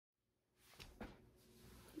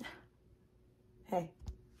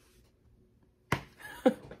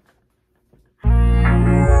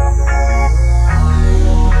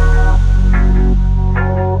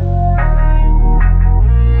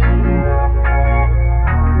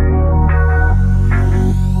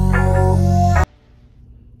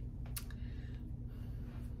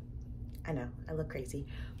crazy.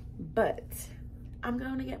 But I'm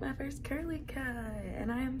going to get my first curly cut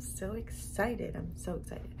and I am so excited. I'm so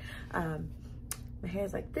excited. My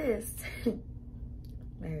hair's like this.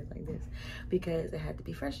 My hair's like this because it had to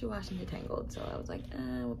be freshly washed and detangled. So I was like,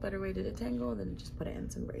 what better way to detangle than just put it in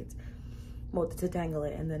some braids? Well, to detangle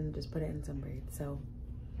it and then just put it in some braids. So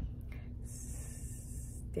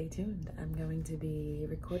stay tuned. I'm going to be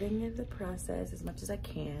recording the process as much as I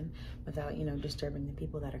can without, you know, disturbing the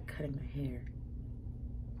people that are cutting my hair.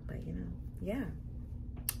 But, you know, yeah.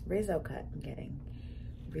 Rezo cut I'm getting.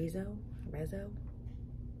 Rezo?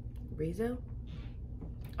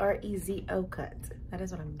 R-E-Z-O cut. That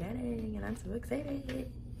is what I'm getting and I'm so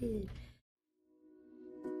excited.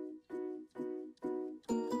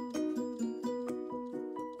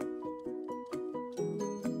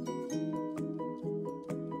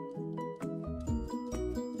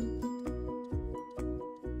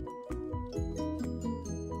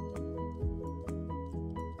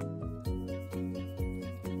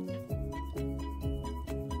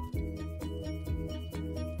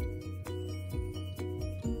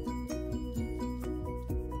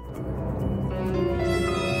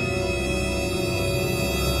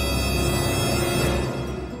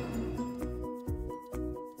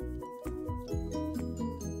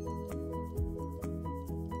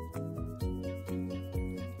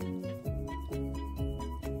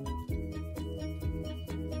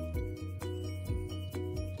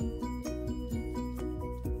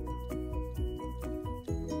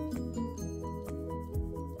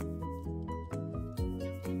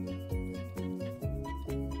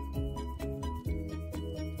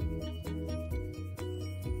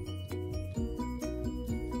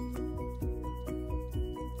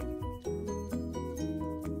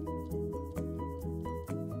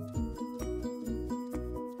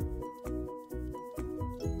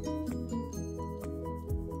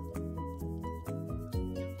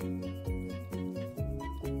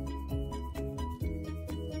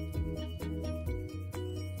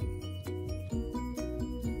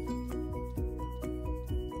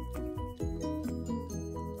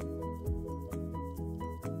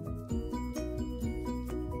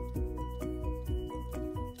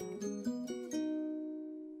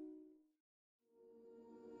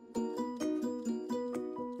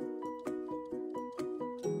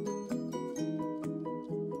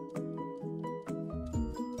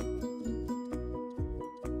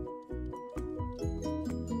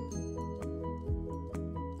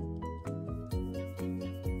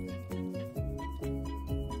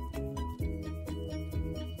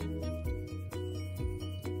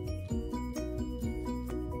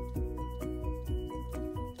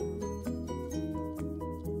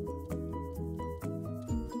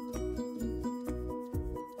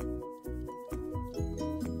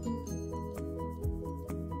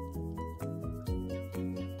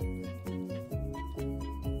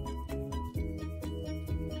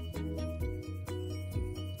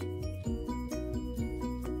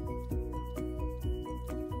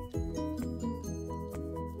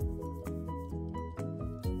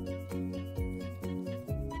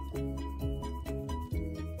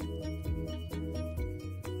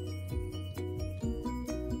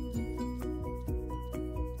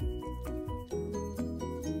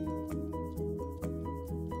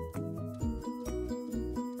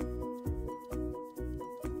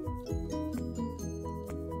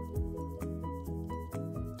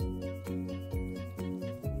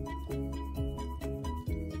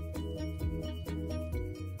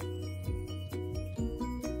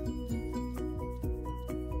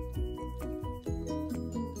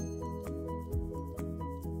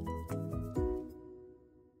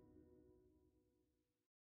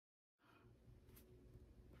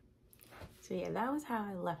 So yeah, that was how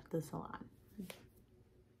I left the salon.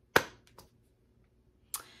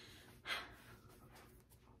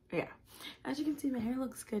 Yeah, as you can see, my hair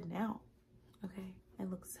looks good now. Okay, it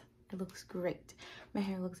looks great. My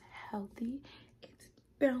hair looks healthy. It's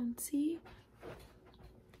bouncy.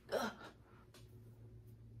 Ugh.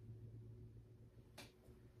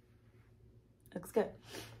 Looks good.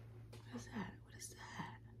 What is that? What is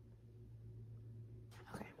that?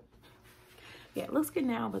 Okay. Yeah, it looks good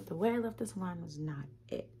now, but the way I left the salon was not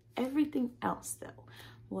it. Everything else though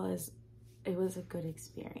was a good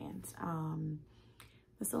experience.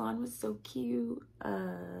 The salon was so cute.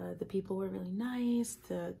 The people were really nice.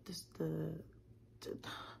 I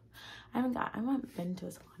haven't been to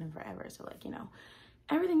a salon in forever, so like, you know,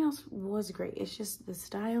 everything else was great. It's just the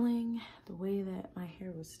styling, the way that my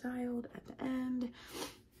hair was styled at the end.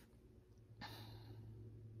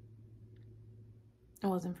 It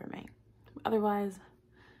wasn't for me. Otherwise,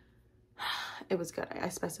 it was good. I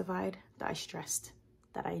specified that I stressed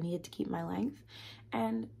that I needed to keep my length,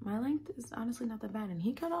 and my length is honestly not that bad. And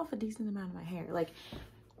he cut off a decent amount of my hair. Like,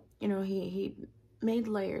 you know, he made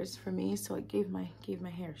layers for me, so it gave my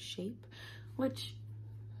hair shape, which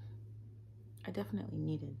I definitely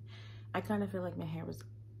needed. I kind of feel like my hair was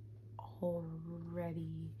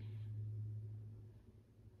already,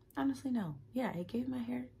 honestly, no. Yeah, he gave my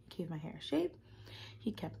hair shape.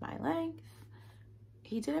 He kept my length.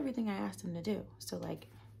 He did everything I asked him to do. So like,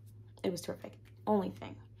 it was terrific. Only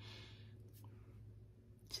thing,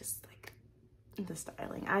 just like the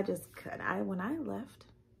styling. I just could. When I left,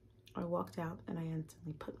 I walked out and I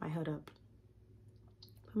instantly put my hood up.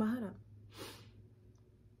 Put my hood up.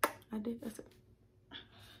 I did. That's it.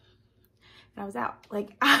 And I was out.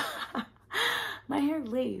 Like, my hair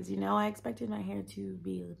lays, you know. I expected my hair to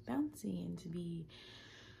be bouncy and to be,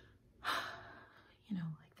 you know,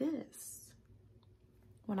 like this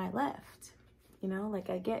when I left. You know, like,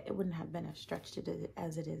 I get it wouldn't have been as stretched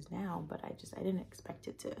as it is now, but I didn't expect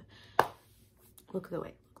it to look the way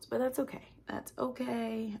it looks. But that's okay. That's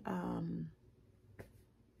okay.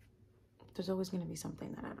 There's always going to be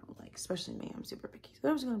something that I don't like, especially me. I'm super picky. So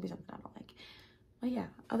there's going to be something I don't like. But yeah,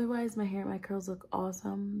 otherwise my curls look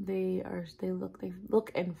awesome. They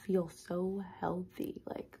look and feel so healthy.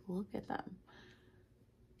 Like, look at them.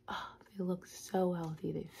 Oh, they look so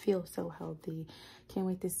healthy. They feel so healthy. Can't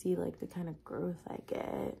wait to see like the kind of growth I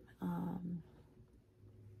get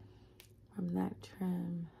from that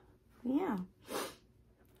trim. Yeah,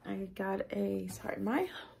 I got a sorry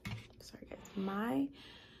guys, my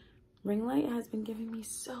ring light has been giving me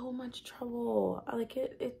so much trouble. Like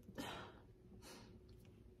it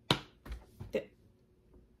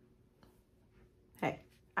hey,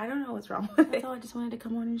 I don't know what's wrong with it. So I just wanted to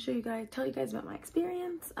come on and show you guys, tell you guys about my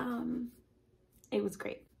experience. It was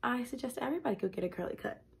great. I suggest everybody go get a curly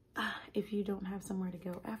cut if you don't have somewhere to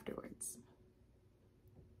go afterwards.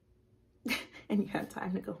 And you have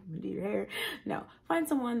time to go home and do your hair. No, find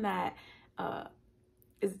someone that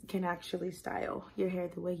can actually style your hair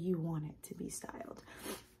the way you want it to be styled.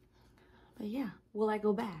 But yeah, will I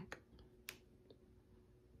go back?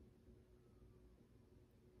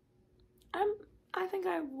 I think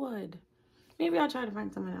I would. Maybe I'll try to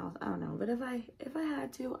find someone else. I don't know. But if I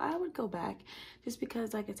had to, I would go back, just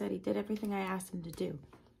because, like I said, he did everything I asked him to do.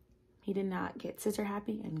 He did not get scissor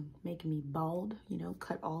happy and make me bald, you know,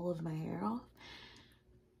 cut all of my hair off.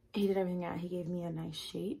 He did everything out. He gave me a nice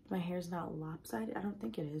shape. My hair's not lopsided. I don't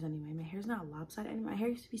think it is anyway. My hair's not lopsided anymore. My hair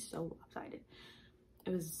used to be so lopsided.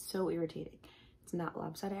 It was so irritating. It's not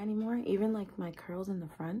lopsided anymore. Even like my curls in the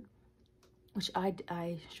front, which I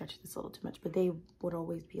stretched this a little too much, but they would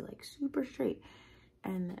always be like super straight.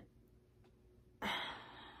 And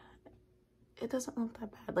it doesn't look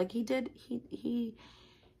that bad. Like he did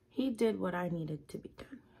what I needed to be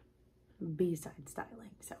done besides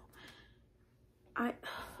styling. So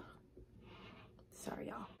sorry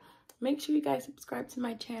y'all. Make sure you guys subscribe to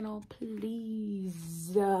my channel,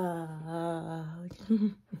 please.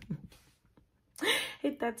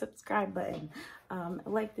 Hit that subscribe button,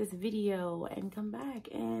 like this video, and come back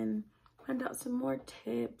and find out some more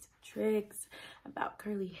tips, tricks about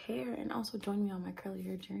curly hair, and also join me on my curly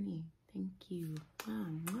hair journey. Thank you.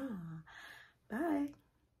 Bye.